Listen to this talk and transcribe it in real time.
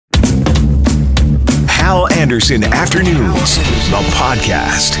Hal Anderson Afternoons, the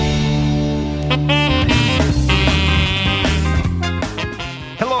podcast.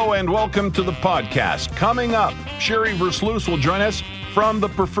 Hello and welcome to the podcast. Coming up, Sherry Versluis will join us from the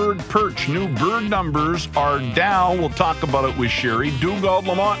Preferred Perch. New bird numbers are down. We'll talk about it with Sherry. Dugald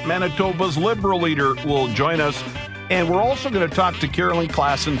Lamont, Manitoba's Liberal leader, will join us. And we're also going to talk to Carolyn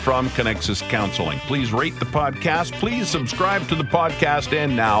Klassen from Connexus Counseling. Please rate the podcast. Please subscribe to the podcast.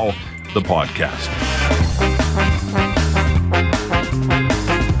 And now, the podcast.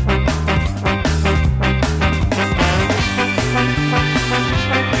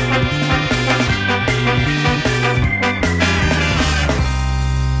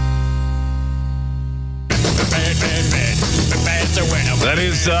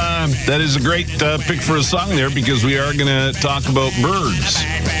 That is a great pick for a song there, because we are going to talk about birds.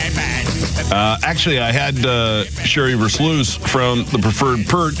 Actually, I had Sherry Versluis from the Preferred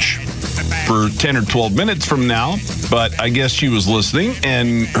Perch for 10 or 12 minutes from now, but I guess she was listening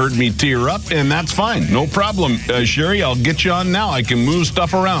and heard me tear up, and that's fine. No problem. Sherry, I'll get you on now. I can move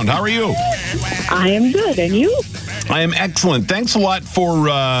stuff around. How are you? I am good, and you? I am excellent. Thanks a lot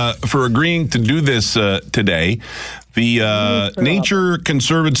for agreeing to do this today. The Nature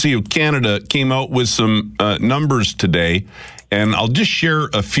Conservancy of Canada came out with some numbers today, and I'll just share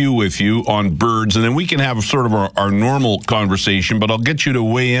a few with you on birds, and then we can have sort of our normal conversation, but I'll get you to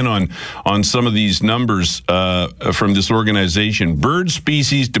weigh in on some of these numbers from this organization. Bird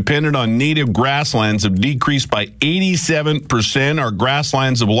species dependent on native grasslands have decreased by 87%. Our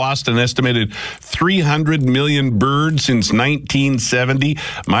grasslands have lost an estimated 300 million birds since 1970.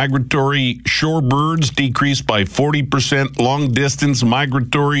 Migratory shorebirds decreased by 40%. Long-distance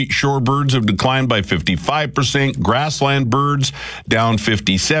migratory shorebirds have declined by 55%. Grassland birds down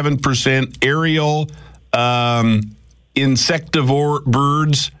 57%. Aerial insectivore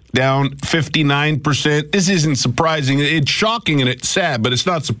birds down 59%. This isn't surprising. It's shocking and it's sad, but it's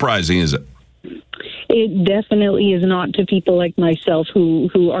not surprising, is it? It definitely is not to people like myself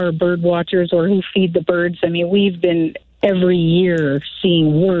who are bird watchers or who feed the birds. I mean, we've been every year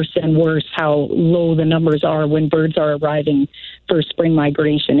seeing worse and worse how low the numbers are when birds are arriving for spring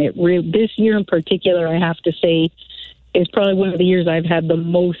migration. This year in particular, I have to say, is probably one of the years I've had the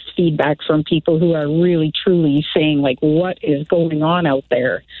most feedback from people who are really, truly saying, like, what is going on out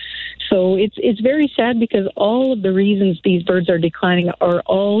there? So it's very sad, because all of the reasons these birds are declining are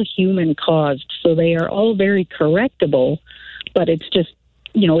all human-caused. So they are all very correctable, but it's just,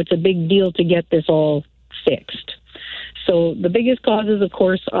 it's a big deal to get this all fixed. So the biggest causes, of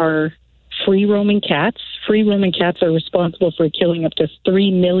course, are free-roaming cats. Free-roaming cats are responsible for killing up to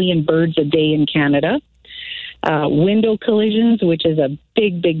 3 million birds a day in Canada. Window collisions, which is a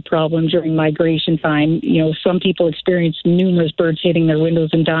big, big problem during migration time. Some people experience numerous birds hitting their windows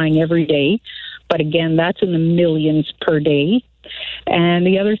and dying every day. But again, that's in the millions per day. And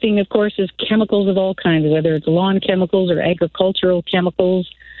the other thing, of course, is chemicals of all kinds, whether it's lawn chemicals or agricultural chemicals.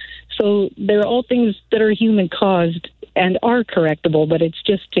 So they're all things that are human-caused and are correctable, but it's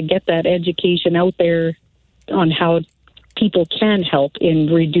just to get that education out there on how people can help in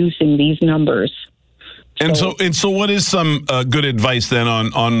reducing these numbers. And so, what is some good advice then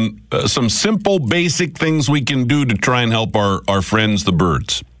on some simple, basic things we can do to try and help our friends, the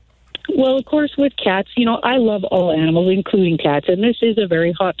birds? Well, of course, with cats, I love all animals, including cats, and this is a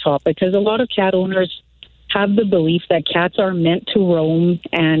very hot topic because a lot of cat owners have the belief that cats are meant to roam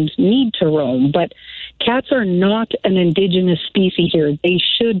and need to roam, but cats are not an indigenous species here. They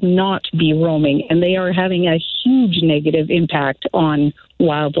should not be roaming, and they are having a huge negative impact on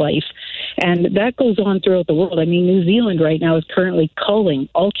wildlife. And that goes on throughout the world. I mean, New Zealand right now is currently culling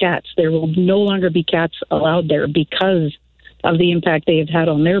all cats. There will no longer be cats allowed there because of the impact they have had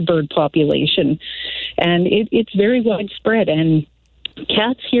on their bird population. And it's very widespread. And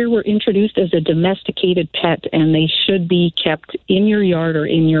cats here were introduced as a domesticated pet, and they should be kept in your yard or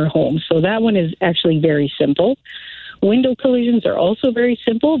in your home. So that one is actually very simple. Window collisions are also very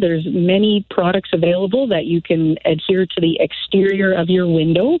simple. There's many products available that you can adhere to the exterior of your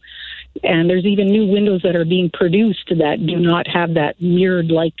window. And there's even new windows that are being produced that do not have that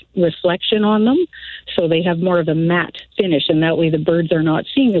mirrored-like reflection on them. So they have more of a matte finish, and that way the birds are not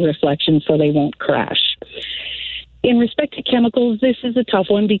seeing the reflection, so they won't crash. In respect to chemicals, this is a tough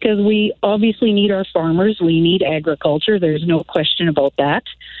one because we obviously need our farmers. We need agriculture. There's no question about that.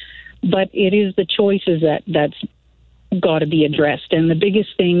 But it is the choices that's got to be addressed. And the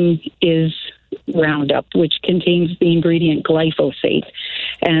biggest thing is Roundup, which contains the ingredient glyphosate.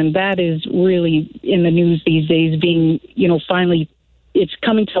 And that is really in the news these days, being, finally, it's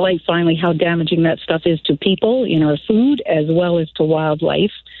coming to light finally how damaging that stuff is to people in our food as well as to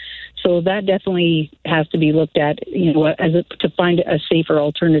wildlife. So that definitely has to be looked at, to find a safer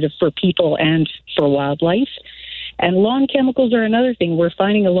alternative for people and for wildlife. And lawn chemicals are another thing. We're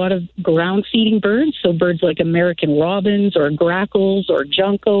finding a lot of ground-feeding birds, so birds like American robins or grackles or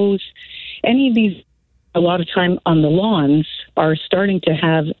juncos. Any of these, a lot of time on the lawns, are starting to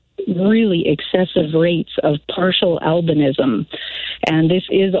have really excessive rates of partial albinism. And this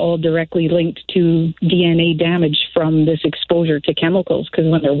is all directly linked to DNA damage from this exposure to chemicals, because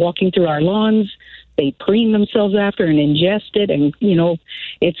when they're walking through our lawns, they preen themselves after and ingest it, and,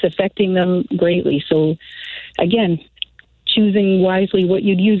 it's affecting them greatly. So, again, choosing wisely what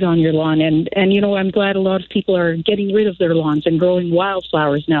you'd use on your lawn. And I'm glad a lot of people are getting rid of their lawns and growing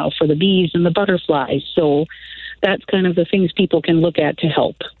wildflowers now for the bees and the butterflies. So that's kind of the things people can look at to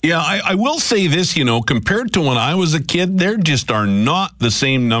help. Yeah, I will say this, compared to when I was a kid, there just are not the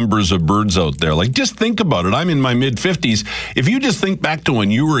same numbers of birds out there. Like, just think about it. I'm in my mid-50s. If you just think back to when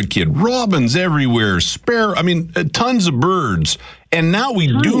you were a kid, robins everywhere, tons of birds. And now we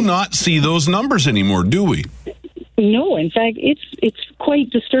do not see those numbers anymore, do we? No, in fact, it's quite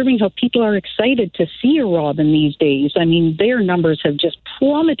disturbing how people are excited to see a robin these days. I mean, their numbers have just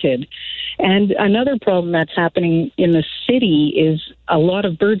plummeted. And another problem that's happening in the city is a lot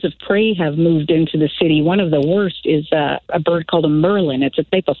of birds of prey have moved into the city. One of the worst is a bird called a merlin. It's a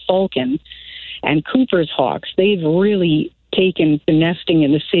type of falcon. And Cooper's hawks, they've really taken to nesting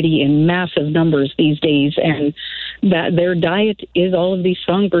in the city in massive numbers these days, and that their diet is all of these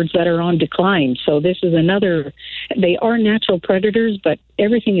songbirds that are on decline. So this is another, they are natural predators, but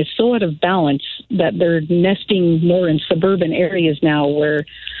everything is so out of balance that they're nesting more in suburban areas now where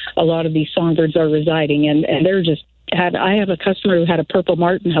a lot of these songbirds are residing, and they're just I have a customer who had a purple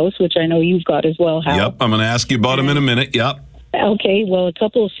martin house, which I know you've got as well, Hal. Yep, I'm going to ask you about them in a minute. Yep. Okay, well, a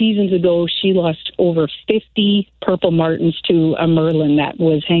couple of seasons ago, she lost over 50 purple martins to a merlin that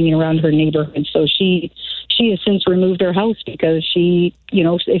was hanging around her neighborhood. So she has since removed her house because she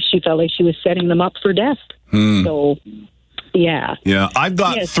felt like she was setting them up for death. So, yeah. Yeah, I've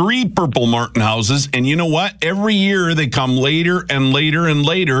got 3 purple martin houses, and you know what? Every year they come later and later and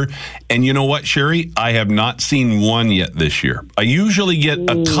later. And you know what, Sherry? I have not seen one yet this year. I usually get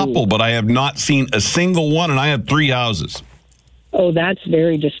a couple, but I have not seen a single one, and I have 3 houses. Oh, that's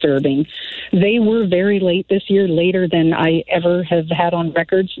very disturbing. They were very late this year, later than I ever have had on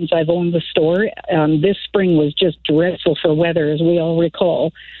record since I've owned the store. This spring was just dreadful for weather, as we all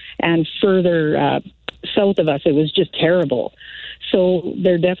recall. And further south of us, it was just terrible. So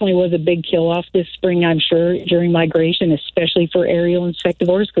there definitely was a big kill-off this spring, I'm sure, during migration, especially for aerial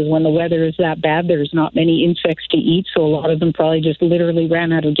insectivores, because when the weather is that bad, there's not many insects to eat. So a lot of them probably just literally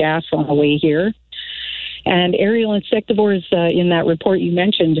ran out of gas on the way here. And aerial insectivores, in that report you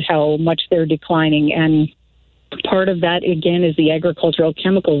mentioned how much they're declining, and part of that, again, is the agricultural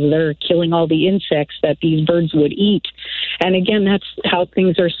chemicals. They're killing all the insects that these birds would eat. And again, that's how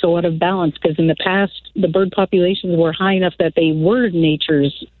things are so out of balance, because in the past, the bird populations were high enough that they were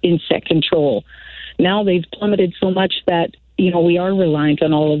nature's insect control. Now they've plummeted so much that, we are reliant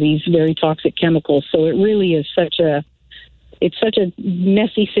on all of these very toxic chemicals. So it really is such a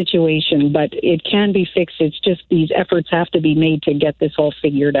messy situation, but it can be fixed. It's just these efforts have to be made to get this all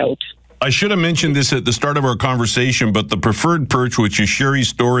figured out. I should have mentioned this at the start of our conversation, but the Preferred Perch, which is Sherry's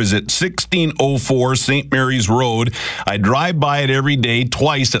store, is at 1604 St. Mary's Road. I drive by it every day,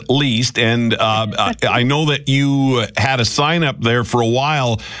 twice at least, and I know that you had a sign up there for a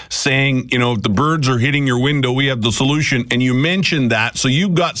while saying, if the birds are hitting your window, we have the solution, and you mentioned that. So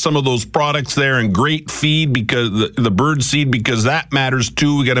you've got some of those products there and great feed, because the bird seed, because that matters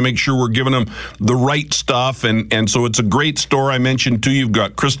too. We got to make sure we're giving them the right stuff, and so it's a great store. I mentioned too, you've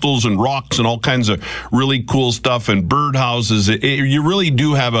got crystals and rocks and all kinds of really cool stuff and birdhouses. You really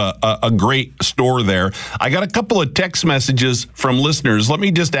do have a great store there. I got a couple of text messages from listeners. Let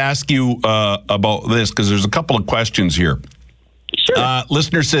me just ask you about this, because there's a couple of questions here. Sure.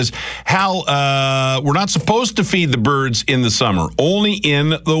 Listener says, Hal, we're not supposed to feed the birds in the summer, only in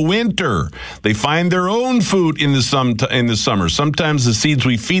the winter. They find their own food in the summer. Sometimes the seeds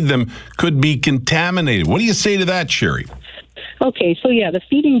we feed them could be contaminated. What do you say to that, Sherry? Okay, so yeah, the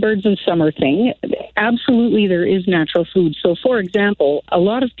feeding birds in summer thing, absolutely there is natural food. So, for example, a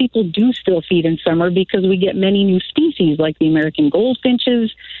lot of people do still feed in summer because we get many new species like the American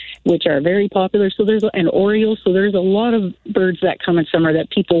goldfinches, which are very popular. So there's an oriole. So there's a lot of birds that come in summer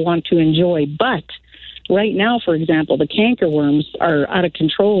that people want to enjoy. But right now, for example, the cankerworms are out of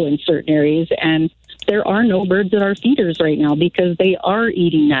control in certain areas, and there are no birds that are feeders right now because they are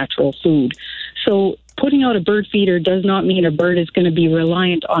eating natural food. So putting out a bird feeder does not mean a bird is going to be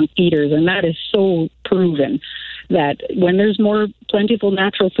reliant on feeders, and that is so proven. that when there's more plentiful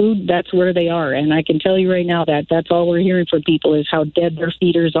natural food, that's where they are. And I can tell you right now that that's all we're hearing from people is how dead their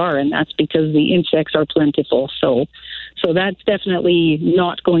feeders are, and that's because the insects are plentiful. So that's definitely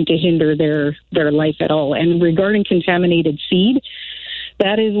not going to hinder their life at all. And regarding contaminated seed,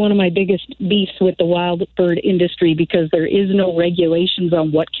 that is one of my biggest beefs with the wild bird industry, because there is no regulations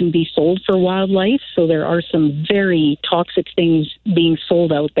on what can be sold for wildlife. So there are some very toxic things being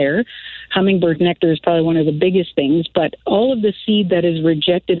sold out there. Hummingbird nectar is probably one of the biggest things, but all of the seed that is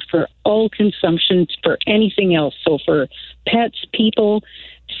rejected for all consumption for anything else, so for pets, people,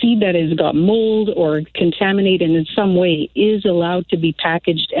 seed that has got mold or contaminated in some way is allowed to be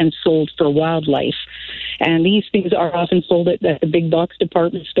packaged and sold for wildlife. And these things are often sold at the big box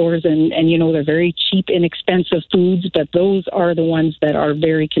department stores, and they're very cheap, inexpensive foods, but those are the ones that are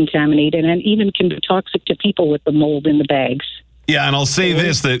very contaminated and even can be toxic to people with the mold in the bags. Yeah, and I'll say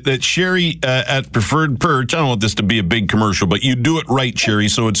this, that Sherry at Preferred Perch, I don't want this to be a big commercial, but you do it right, Sherry,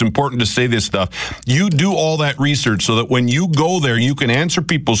 so it's important to say this stuff. You do all that research so that when you go there, you can answer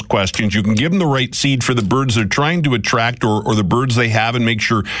people's questions, you can give them the right seed for the birds they're trying to attract or the birds they have and make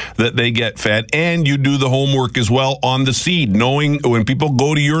sure that they get fed, and you do the homework as well on the seed, knowing when people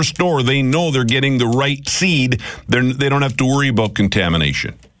go to your store, they know they're getting the right seed. They don't have to worry about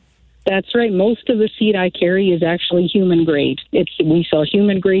contamination. That's right. Most of the seed I carry is actually human grade. We sell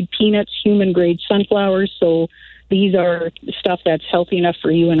human grade peanuts, human grade sunflowers. So these are stuff that's healthy enough for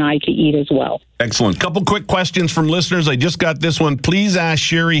you and I to eat as well. Excellent. Couple quick questions from listeners. I just got this one. Please ask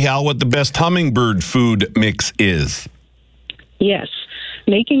Sherry Hal what the best hummingbird food mix is. Yes.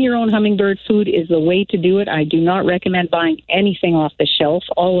 Making your own hummingbird food is the way to do it. I do not recommend buying anything off the shelf.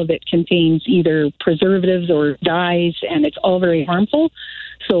 All of it contains either preservatives or dyes, and it's all very harmful.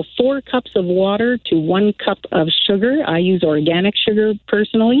 So 4 cups of water to 1 cup of sugar. I use organic sugar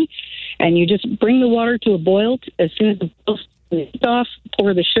personally. And you just bring the water to a boil. As soon as the boil's off,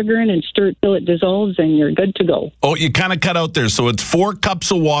 pour the sugar in and stir it till it dissolves, and you're good to go. Oh, you kind of cut out there. So it's 4 cups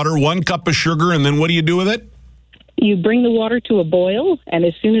of water, 1 cup of sugar, and then what do you do with it? You bring the water to a boil, and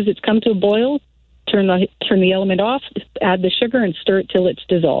as soon as it's come to a boil, turn the element off, add the sugar, and stir it till it's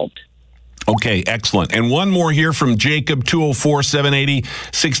dissolved. Okay, excellent. And one more here from Jacob,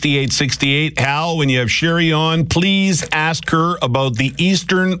 204-780-6868. Hal, when you have Sherry on, please ask her about the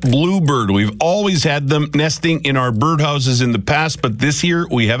eastern bluebird. We've always had them nesting in our birdhouses in the past, but this year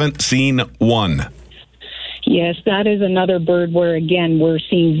we haven't seen one. Yes, that is another bird where, again, we're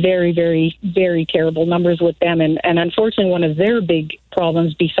seeing very, very, very terrible numbers with them. And unfortunately, one of their big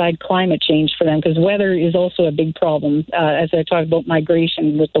problems beside climate change for them, because weather is also a big problem, as I talked about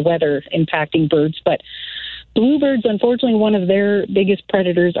migration with the weather impacting birds. But bluebirds, unfortunately, one of their biggest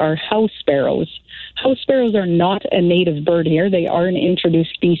predators are house sparrows. House sparrows are not a native bird here. They are an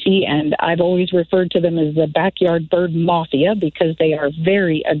introduced species, and I've always referred to them as the backyard bird mafia because they are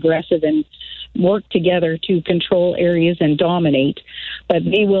very aggressive and work together to control areas and dominate. But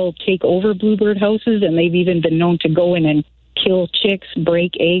they will take over bluebird houses, and they've even been known to go in and kill chicks,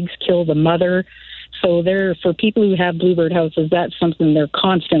 break eggs, kill the mother. So for people who have bluebird houses, that's something they're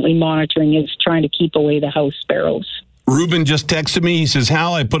constantly monitoring, is trying to keep away the house sparrows. Ruben just texted me. He says,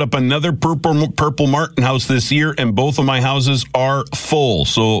 Hal, I put up another purple martin house this year, and both of my houses are full.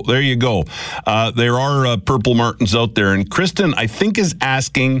 So there you go. There are purple martins out there. And Kristen, I think, is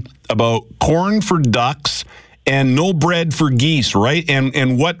asking about corn for ducks and no bread for geese, right?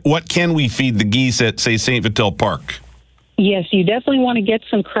 And what can we feed the geese at, say, St. Vital Park? Yes, you definitely want to get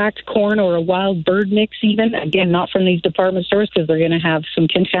some cracked corn or a wild bird mix even. Again, not from these department stores because they're going to have some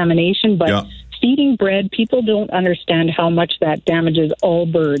contamination, but... Yeah. Feeding bread, people don't understand how much that damages all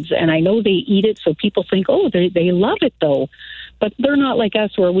birds. And I know they eat it, so people think, oh, they love it, though. But they're not like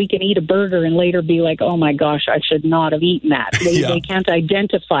us where we can eat a burger and later be like, oh, my gosh, I should not have eaten that. They can't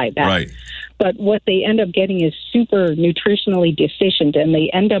identify that. Right. But what they end up getting is super nutritionally deficient, and they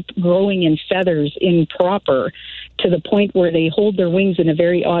end up growing in feathers improper to the point where they hold their wings in a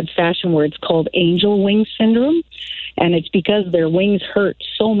very odd fashion where it's called angel wing syndrome. And it's because their wings hurt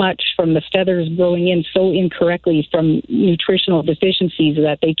so much from the feathers growing in so incorrectly from nutritional deficiencies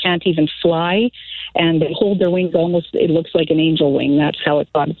that they can't even fly. And they hold their wings almost, it looks like an angel wing. That's how it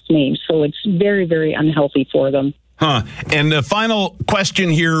got its name. So it's very, very unhealthy for them. Huh. And the final question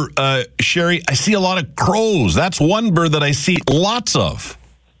here, Sherry, I see a lot of crows. That's one bird that I see lots of.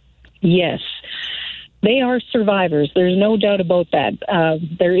 Yes. They are survivors. There's no doubt about that.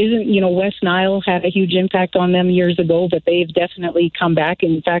 There isn't, West Nile had a huge impact on them years ago, but they've definitely come back.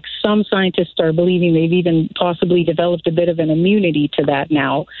 In fact, some scientists are believing they've even possibly developed a bit of an immunity to that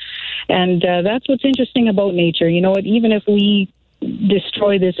now. And that's what's interesting about nature. You know what? Even if we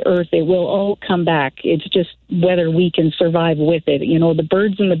destroy this earth. It will all come back. It's just whether we can survive with it. You know, the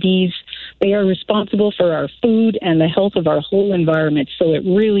birds and the bees, they are responsible for our food and the health of our whole environment. So it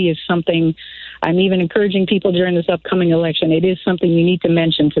really is something I'm even encouraging people during this upcoming election. It is something you need to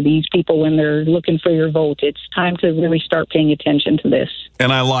mention to these people when they're looking for your vote. It's time to really start paying attention to this.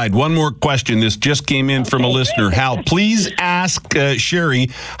 And I lied. One more question. This just came in from a listener. Hal, please ask Sherry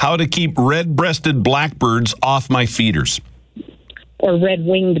how to keep red-breasted blackbirds off my feeders. Or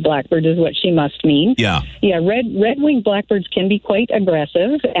red-winged blackbird is what she must mean. Yeah. Yeah, red-winged blackbirds can be quite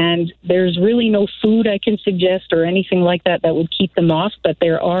aggressive, and there's really no food I can suggest or anything like that that would keep them off, but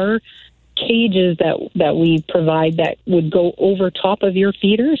there are cages that we provide that would go over top of your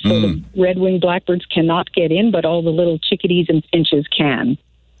feeders, so the red-winged blackbirds cannot get in, but all the little chickadees and finches can.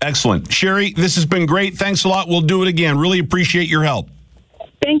 Excellent. Sherry, this has been great. Thanks a lot. We'll do it again. Really appreciate your help.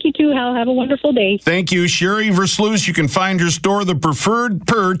 Thank you, too, Hal. Have a wonderful day. Thank you. Sherry Versluis. You can find her store, The Preferred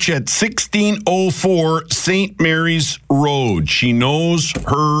Perch, at 1604 St. Mary's Road. She knows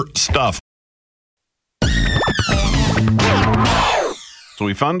her stuff. So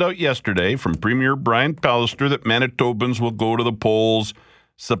we found out yesterday from Premier Brian Pallister that Manitobans will go to the polls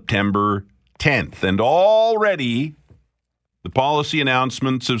September 10th. And already the policy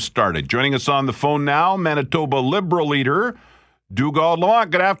announcements have started. Joining us on the phone now, Manitoba Liberal leader Dougald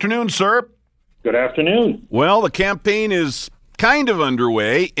Lamont. Good afternoon, sir. Good afternoon. Well, the campaign is kind of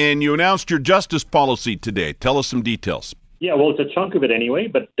underway, and you announced your justice policy today. Tell us some details. Yeah, well, it's a chunk of it anyway,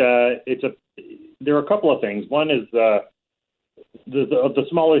 but there are a couple of things. One is the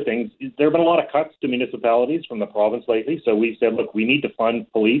smaller things. There have been a lot of cuts to municipalities from the province lately, so we said, look, we need to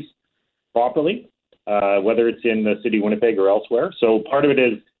fund police properly, whether it's in the city of Winnipeg or elsewhere. So part of it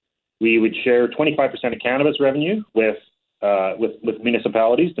is we would share 25% of cannabis revenue with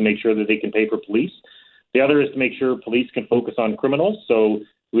municipalities to make sure that they can pay for police. The other is to make sure police can focus on criminals. So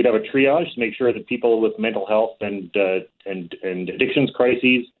we'd have a triage to make sure that people with mental health and addictions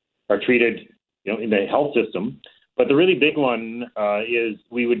crises are treated, in the health system. But the really big one is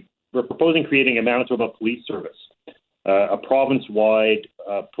we're proposing creating a Manitoba police service, a province-wide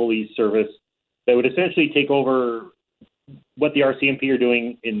police service that would essentially take over what the RCMP are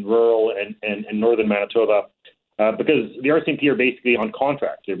doing in rural and northern Manitoba. Because the RCMP are basically on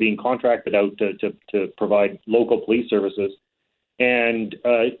contract. They're being contracted out to provide local police services. And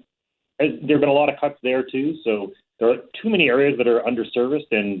there have been a lot of cuts there, too. So there are too many areas that are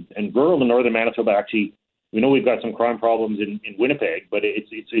underserviced. And rural and northern Manitoba, actually, we know we've got some crime problems in Winnipeg, but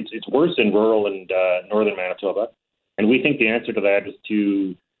it's worse in rural and northern Manitoba. And we think the answer to that is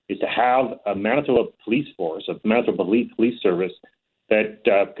to have a Manitoba police force, a Manitoba police service that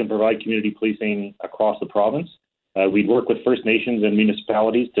can provide community policing across the province. We'd work with First Nations and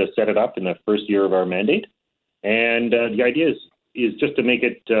municipalities to set it up in the first year of our mandate, and the idea is just to make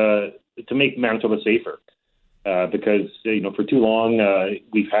it to make Manitoba safer, because for too long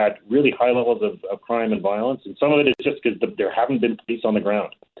we've had really high levels of crime and violence, and some of it is just because there haven't been police on the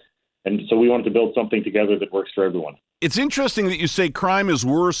ground, and so we wanted to build something together that works for everyone. It's interesting that you say crime is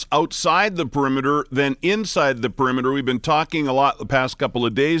worse outside the perimeter than inside the perimeter. We've been talking a lot the past couple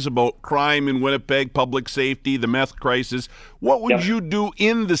of days about crime in Winnipeg, public safety, the meth crisis. What would you do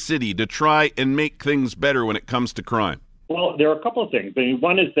in the city to try and make things better when it comes to crime? Well, there are a couple of things.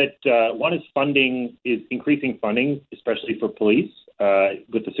 One is funding, is increasing funding, especially for police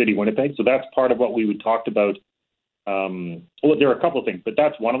with the city of Winnipeg. So that's part of what we would talked about. There are a couple of things, but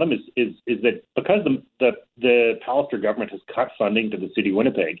that's one of them is that because the Pallister government has cut funding to the city of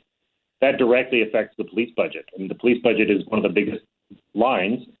Winnipeg, that directly affects the police budget. And the police budget is one of the biggest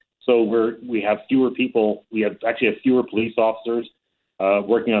lines. So we have fewer people. We have fewer police officers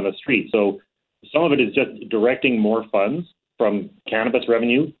working on the street. So some of it is just directing more funds from cannabis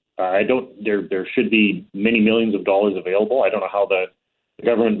revenue. There should be many millions of dollars available. I don't know how the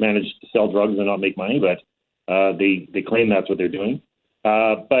government managed to sell drugs and not make money, but they claim that's what they're doing.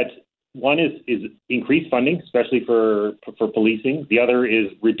 But one is increased funding, especially for policing. The other is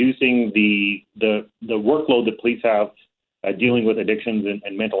reducing the workload that police have dealing with addictions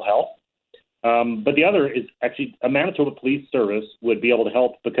and mental health. But the other is actually a Manitoba police service would be able to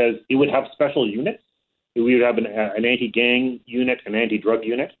help because it would have special units. We would have an anti-gang unit, an anti-drug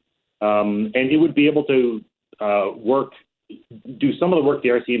unit, and it would be able to do some of the work the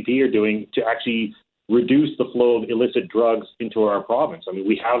RCMP are doing to actually reduce the flow of illicit drugs into our province. I mean,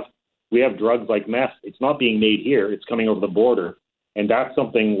 we have drugs like meth. It's not being made here. It's coming over the border. And that's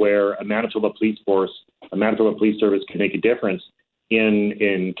something where a Manitoba police force, a Manitoba police service can make a difference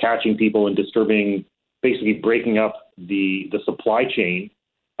in catching people and disturbing, basically breaking up the supply chain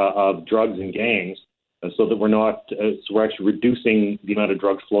of drugs and gangs so that we're actually reducing the amount of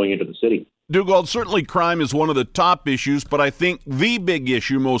drugs flowing into the city. Dugald, certainly crime is one of the top issues, but I think the big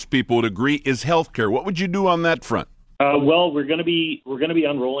issue most people would agree is healthcare. What would you do on that front? Well, we're going to be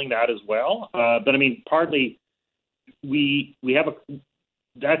unrolling that as well. But I mean, partly we have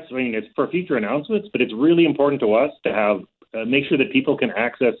it's for future announcements, but it's really important to us to have make sure that people can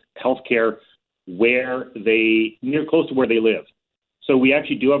access healthcare close to where they live. So we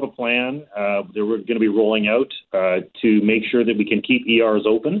actually do have a plan that we're going to be rolling out to make sure that we can keep ERs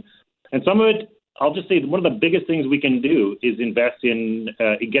open. And some of it, I'll just say, one of the biggest things we can do is invest in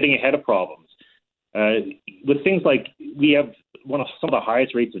getting ahead of problems. With things like we have some of the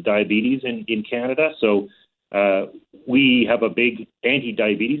highest rates of diabetes in Canada. So we have a big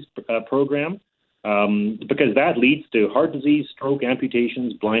anti-diabetes program because that leads to heart disease, stroke,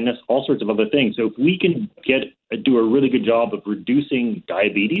 amputations, blindness, all sorts of other things. So if we can do a really good job of reducing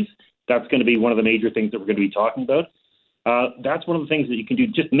diabetes, that's going to be one of the major things that we're going to be talking about. That's one of the things that you can do.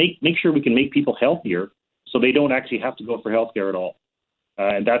 Just make sure we can make people healthier so they don't actually have to go for healthcare at all.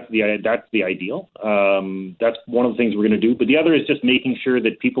 And that's the ideal. That's one of the things we're going to do. But the other is just making sure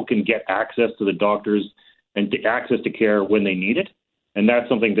that people can get access to the doctors and access to care when they need it. And that's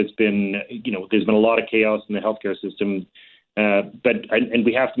something that's been, there's been a lot of chaos in the healthcare system. And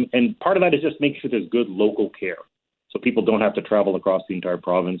part of that is just make sure there's good local care, so people don't have to travel across the entire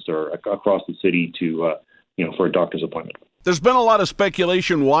province or across the city to, for a doctor's appointment. There's been a lot of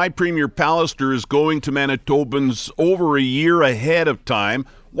speculation why Premier Pallister is going to Manitobans over a year ahead of time.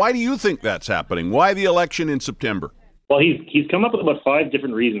 Why do you think that's happening? Why the election in September? Well, he's come up with about 5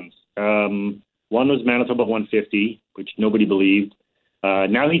 different reasons. One was Manitoba 150, which nobody believed.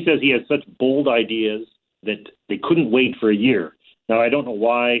 Now he says he has such bold ideas that they couldn't wait for a year. Now, I don't know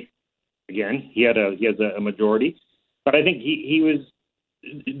why. Again, he has a majority, but I think he was.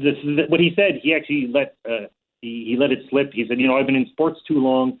 What he said, he actually let it slip. He said, I've been in sports too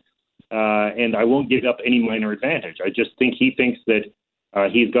long, and I won't give up any minor advantage. I just think he thinks that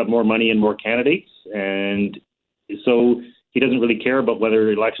he's got more money and more candidates, and so he doesn't really care about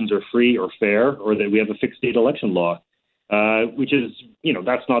whether elections are free or fair, or that we have a fixed state election law, which is,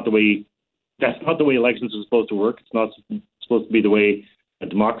 that's not the way elections are supposed to work. It's not supposed to be the way a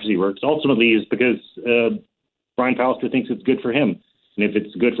democracy works. Ultimately, is because Brian Pallister thinks it's good for him. And if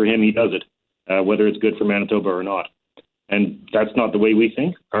it's good for him, he does it, whether it's good for Manitoba or not. And that's not the way we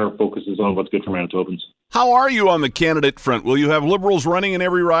think. Our focus is on what's good for Manitobans. How are you on the candidate front? Will you have Liberals running in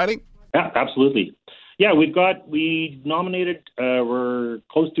every riding? Yeah, absolutely. Yeah, we nominated, we're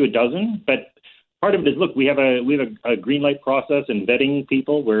close to a dozen, but part of it is, look, we have a green light process and vetting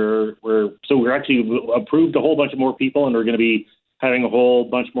people. We're actually approved a whole bunch of more people, and we're going to be having a whole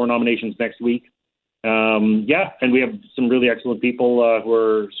bunch more nominations next week. And we have some really excellent people who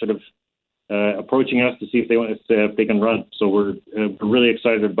are sort of approaching us to see if they can run. So we're really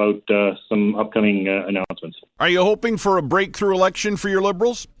excited about some upcoming announcements. Are you hoping for a breakthrough election for your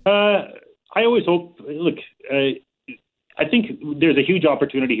Liberals? I always hope. Look, I think there's a huge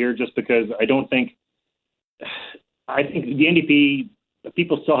opportunity here, just because I think the NDP,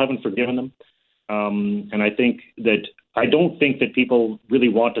 people still haven't forgiven them, and I don't think that people really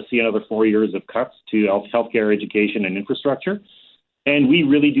want to see another 4 years of cuts to healthcare, education, and infrastructure. And we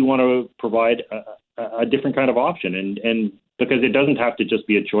really do want to provide a different kind of option, and because it doesn't have to just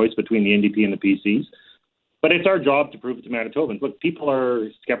be a choice between the NDP and the PCs, but it's our job to prove it to Manitobans. Look, people are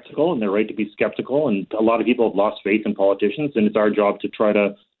skeptical, and they're right to be skeptical, and a lot of people have lost faith in politicians, and it's our job to try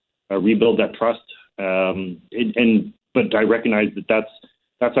to rebuild that trust. But I recognize that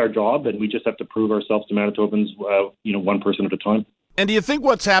that's our job, and we just have to prove ourselves to Manitobans, one person at a time. And do you think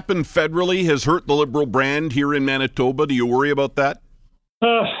what's happened federally has hurt the Liberal brand here in Manitoba? Do you worry about that?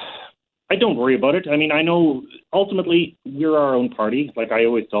 I don't worry about it. I mean, I know ultimately we're our own party. Like I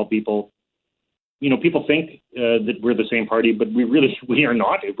always tell people, people think that we're the same party, but we are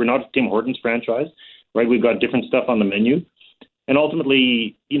not. We're not Tim Hortons franchise, right? We've got different stuff on the menu. And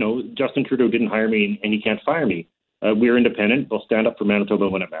ultimately, Justin Trudeau didn't hire me, and he can't fire me. We're independent. We'll stand up for Manitoba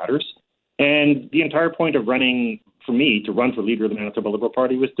when it matters. And the entire point of running for me to run for leader of the Manitoba Liberal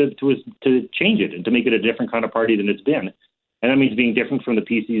Party was to change it and to make it a different kind of party than it's been. And that means being different from the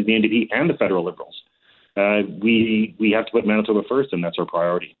PCs, the NDP, and the federal Liberals. We have to put Manitoba first, and that's our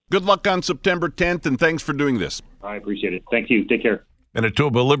priority. Good luck on September 10th, and thanks for doing this. I appreciate it. Thank you. Take care.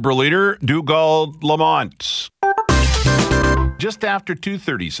 Manitoba Liberal leader Dugald Lamont. just after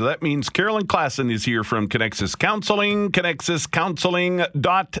 2:30. So that means Carolyn Klassen is here from Connexus Counseling,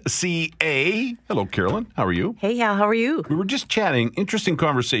 connexuscounseling.ca. Hello, Carolyn. How are you? Hey, Hal. How are you? We were just chatting. Interesting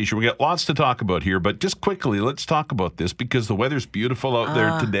conversation. We got lots to talk about here, but just quickly, let's talk about this because the weather's beautiful out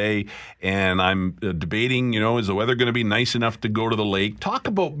there today, and I'm debating, is the weather going to be nice enough to go to the lake? Talk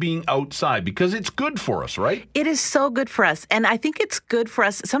about being outside because it's good for us, right? It is so good for us. And I think it's good for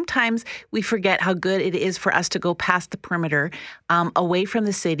us. Sometimes we forget how good it is for us to go past the perimeter, away from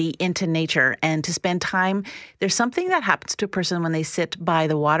the city into nature and to spend time. There's something that happens to a person when they sit by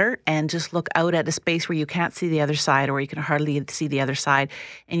the water and just look out at a space where you can't see the other side or you can hardly see the other side.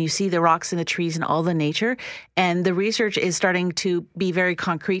 And you see the rocks and the trees and all the nature. And the research is starting to be very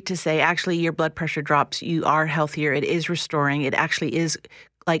concrete to say, actually, your blood pressure drops. You are healthier. It is restoring. It actually is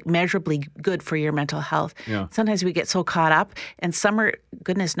like measurably good for your mental health. Yeah. Sometimes we get so caught up, and summer,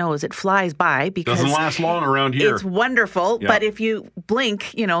 goodness knows, it flies by because doesn't last long around here. It's wonderful, Yeah. but if you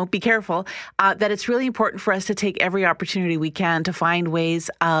blink, be careful. That it's really important for us to take every opportunity we can to find ways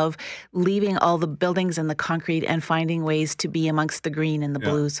of leaving all the buildings and the concrete and finding ways to be amongst the green and the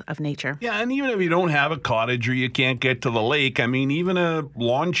blues of nature. Yeah, and even if you don't have a cottage or you can't get to the lake, even a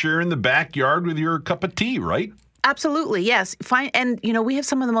lawn chair in the backyard with your cup of tea, right? Absolutely, yes. Fine, and we have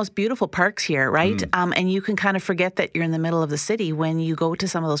some of the most beautiful parks here, right? And you can kind of forget that you're in the middle of the city when you go to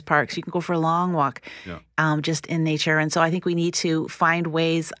some of those parks. You can go for a long walk, just in nature. And so I think we need to find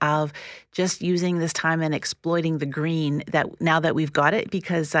ways of just using this time and exploiting the green that now that we've got it,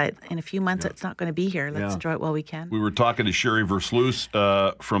 because in a few months it's not going to be here. Let's enjoy it while we can. We were talking to Sherry Versluis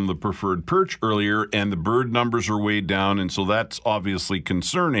from the Preferred Perch earlier, and the bird numbers are way down, and so that's obviously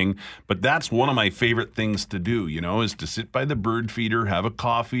concerning. But that's one of my favorite things to do, is to sit by the bird feeder, have a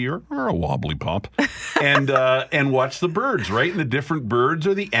coffee or a wobbly pop, and watch the birds, right? And the different birds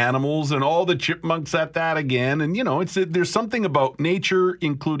or the animals and all the chipmunks at that again. And, there's something about nature,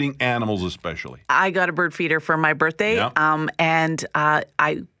 including animals especially. I got a bird feeder for my birthday, and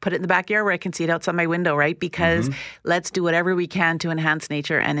I put it in the backyard where I can see it outside my window, right? Because let's do whatever we can to enhance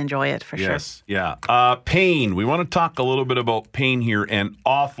nature and enjoy it for sure. Yes, yeah. Pain. We want to talk a little bit about pain here and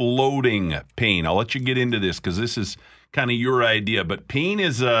offloading pain. I'll let you get into this because this is kind of your idea. But pain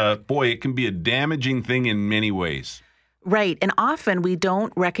is, it can be a damaging thing in many ways. Right. And often we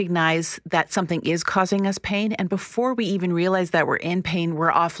don't recognize that something is causing us pain. And before we even realize that we're in pain,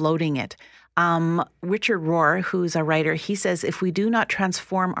 we're offloading it. Richard Rohr, who's a writer, he says, if we do not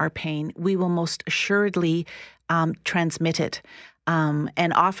transform our pain, we will most assuredly transmit it.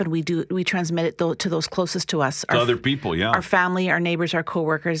 And often we transmit it to those closest to us. To other people, yeah. Our family, our neighbors, our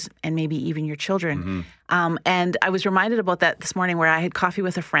coworkers, and maybe even your children. And I was reminded about that this morning where I had coffee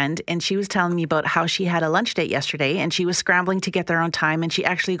with a friend, and she was telling me about how she had a lunch date yesterday, and she was scrambling to get there on time, and she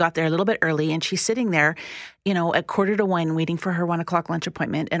actually got there a little bit early, and she's sitting there, at 1:45 waiting for her 1 o'clock lunch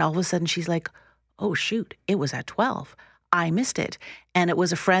appointment, and all of a sudden she's like, oh, shoot, it was at 12. I missed it. And it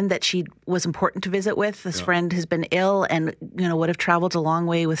was a friend that she was important to visit with. This friend has been ill and, would have traveled a long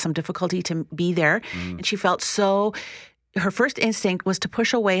way with some difficulty to be there. And she felt her first instinct was to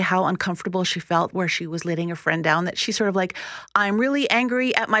push away how uncomfortable she felt where she was letting her friend down, that she's sort of like, I'm really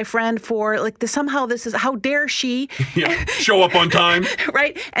angry at my friend for somehow this is, how dare she show up on time.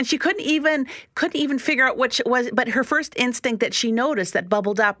 Right. And she couldn't even figure out what it was. But her first instinct that she noticed that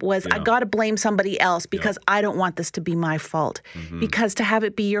bubbled up was, I got to blame somebody else because I don't want this to be my fault. Because to have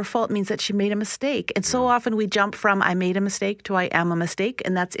it be your fault means that she made a mistake. And so often we jump from I made a mistake to I am a mistake,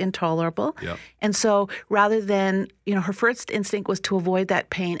 and that's intolerable. And so rather than, her first instinct was to avoid that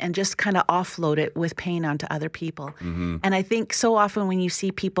pain and just kind of offload it with pain onto other people. And I think so often when you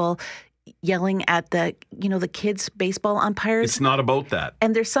see people yelling at the kids' baseball umpires. It's not about that.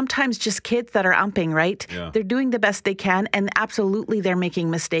 And there's sometimes just kids that are umping, right? They're doing the best they can, and absolutely they're making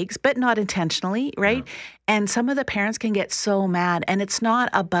mistakes, but not intentionally, right? And some of the parents can get so mad, and it's not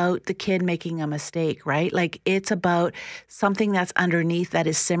about the kid making a mistake, right? It's about something that's underneath that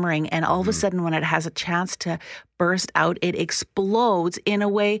is simmering, and all of a sudden when it has a chance to burst out, it explodes in a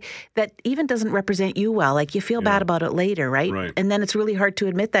way that even doesn't represent you well. You feel bad about it later, right? And then it's really hard to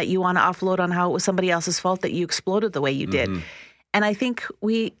admit that you want to offload on how it was somebody else's fault that you exploded the way you did. And I think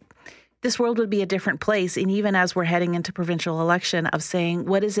this world would be a different place. And even as we're heading into provincial election, of saying,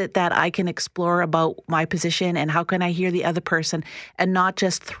 what is it that I can explore about my position, and how can I hear the other person and not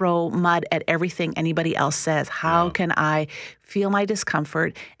just throw mud at everything anybody else says? How can I feel my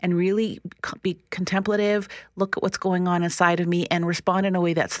discomfort and really be contemplative, look at what's going on inside of me, and respond in a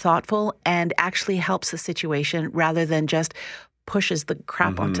way that's thoughtful and actually helps the situation rather than just pushes the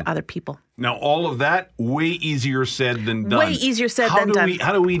crap onto other people. Now, all of that, way easier said than done. Way easier said than done.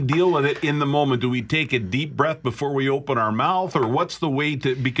 How do we deal with it in the moment? Do we take a deep breath before we open our mouth? Or what's the way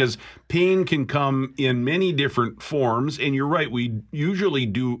to... Because pain can come in many different forms. And you're right, we usually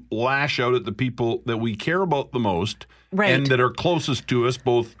do lash out at the people that we care about the most. Right. And that are closest to us,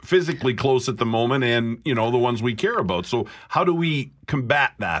 both physically close at the moment and, the ones we care about. So how do we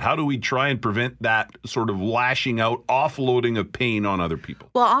combat that? How do we try and prevent that sort of lashing out, offloading of pain on other people?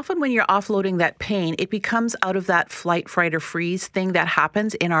 Well, often when you're offloading that pain, it becomes out of that flight, fright, or freeze thing that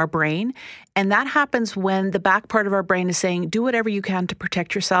happens in our brain. And that happens when the back part of our brain is saying, do whatever you can to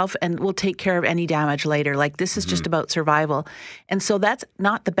protect yourself and we'll take care of any damage later. Like this is just about survival. And so that's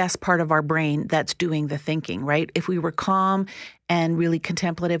not the best part of our brain that's doing the thinking, right? If we were calm and really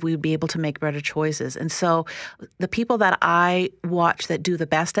contemplative, we would be able to make better choices. And so the people that I watch that do the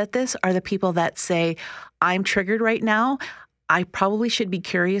best at this are the people that say, I'm triggered right now. I probably should be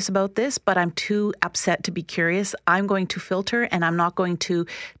curious about this, but I'm too upset to be curious. I'm going to filter and I'm not going to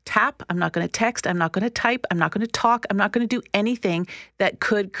tap. I'm not going to text. I'm not going to type. I'm not going to talk. I'm not going to do anything that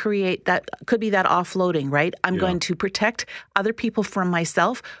could create that, could be that offloading, right? I'm going to protect other people from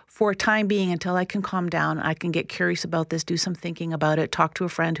myself for a time being until I can calm down. I can get curious about this, do some thinking about it, talk to a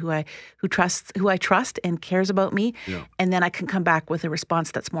friend who I trust and cares about me, and then I can come back with a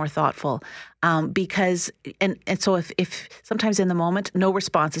response that's more thoughtful. Because so if sometimes in the moment, no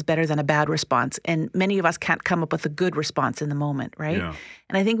response is better than a bad response, and many of us can't come up with a good response in the moment, right? Yeah.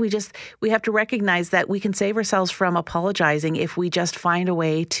 And I think we have to recognize that we can save ourselves from apologizing if we just find a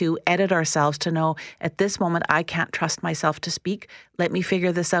way to edit ourselves to know at this moment I can't trust myself to speak. Let me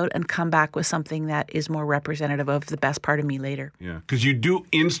figure this out and come back with something that is more representative of the best part of me later. Yeah, because you do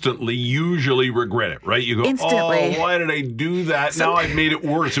instantly usually regret it, right? You go, instantly. Oh, why did I do that? Now I've made it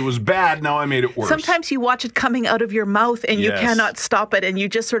worse. It was bad. Now I made it worse. Sometimes you watch it coming out of your mouth and you cannot stop it, and you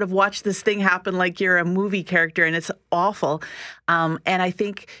just sort of watch this thing happen like you're a movie character, and it's awful. And I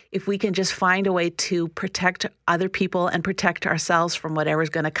think if we can just find a way to protect other people and protect ourselves from whatever's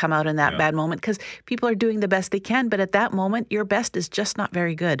going to come out in that bad moment, because people are doing the best they can, but at that moment, your best is just not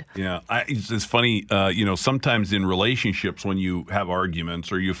very good. Yeah, it's funny, sometimes in relationships when you have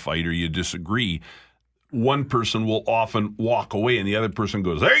arguments or you fight or you disagree, one person will often walk away and the other person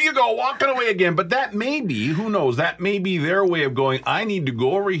goes, there you go, walking away again. But that may be, who knows, that may be their way of going, I need to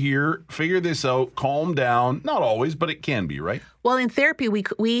go over here, figure this out, calm down. Not always, but it can be, right? Well, in therapy,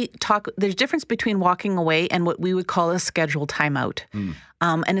 we talk, there's a difference between walking away and what we would call a scheduled timeout.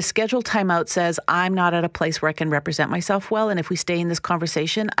 And a scheduled timeout says, I'm not at a place where I can represent myself well. And if we stay in this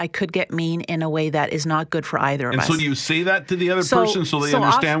conversation, I could get mean in a way that is not good for either of us. And so do you say that to the other person so they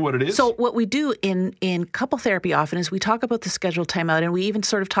understand what it is? So what we do in couple therapy often is we talk about the scheduled timeout, and we even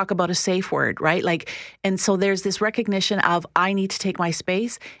sort of talk about a safe word, right? And so there's this recognition of I need to take my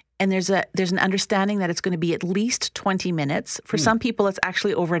space. And there's an understanding that it's going to be at least 20 minutes. For some people, it's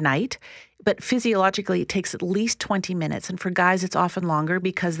actually overnight. But physiologically, it takes at least 20 minutes. And for guys, it's often longer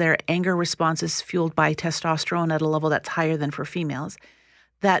because their anger response is fueled by testosterone at a level that's higher than for females.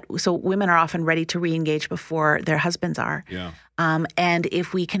 So women are often ready to re-engage before their husbands are. Yeah. And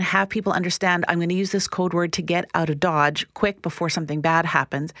if we can have people understand, I'm going to use this code word to get out of Dodge quick before something bad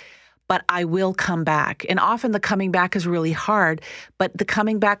happens, but I will come back. And often the coming back is really hard, but the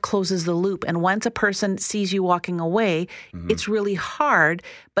coming back closes the loop. And once a person sees you walking away, it's really hard.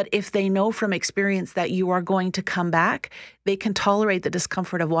 But if they know from experience that you are going to come back, they can tolerate the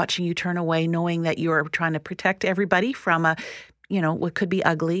discomfort of watching you turn away, knowing that you are trying to protect everybody from what could be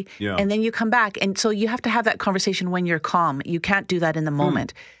ugly. Yeah. And then you come back. And so you have to have that conversation when you're calm. You can't do that in the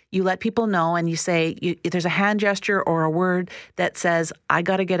moment. You let people know and you say, if there's a hand gesture or a word that says, I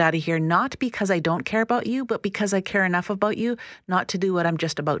got to get out of here, not because I don't care about you, but because I care enough about you not to do what I'm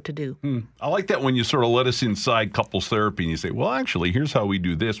just about to do. I like that when you sort of let us inside couples therapy and you say, well, actually, here's how we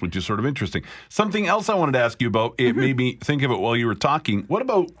do this, which is sort of interesting. Something else I wanted to ask you about, it made me think of it while you were talking. What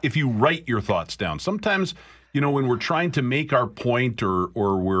about if you write your thoughts down? Sometimes, when we're trying to make our point or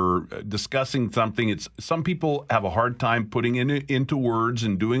we're discussing something, some people have a hard time putting it into words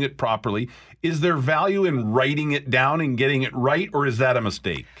and doing it properly. Is there value in writing it down and getting it right, or is that a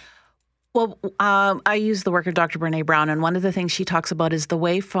mistake? Well, I use the work of Dr. Brené Brown, and one of the things she talks about is the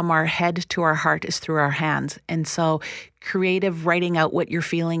way from our head to our heart is through our hands. And so creative writing out what you're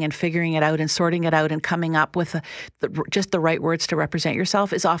feeling and figuring it out and sorting it out and coming up with just the right words to represent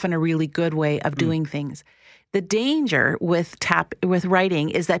yourself is often a really good way of doing things. The danger with writing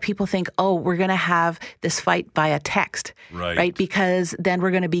is that people think, oh, we're going to have this fight via text, right? Because then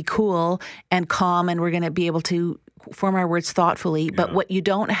we're going to be cool and calm and we're going to be able to form our words thoughtfully, but what you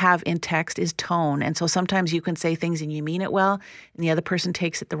don't have in text is tone. And so sometimes you can say things and you mean it well, and the other person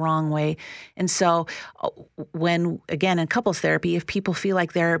takes it the wrong way. And so when, again, in couples therapy, if people feel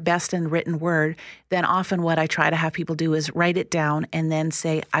like they're best in written word, then often what I try to have people do is write it down and then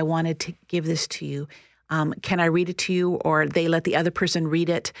say, I wanted to give this to you. Can I read it to you? Or they let the other person read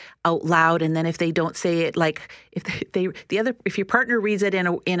it out loud, and then if they don't say it, like if your partner reads it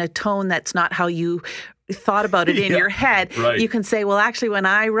in a tone that's not how you thought about it in your head, you can say, well, actually, when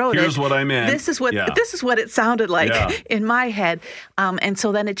I wrote Here's what I meant. This is what it sounded like in my head. And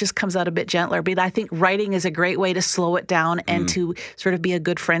so then it just comes out a bit gentler. But I think writing is a great way to slow it down and to sort of be a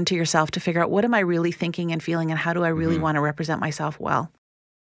good friend to yourself, to figure out what am I really thinking and feeling, and how do I really want to represent myself well.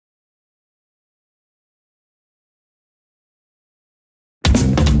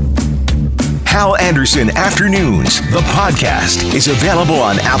 Hal Anderson Afternoons, the podcast, is available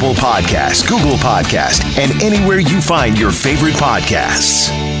on Apple Podcasts, Google Podcasts, and anywhere you find your favorite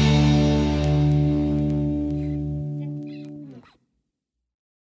podcasts.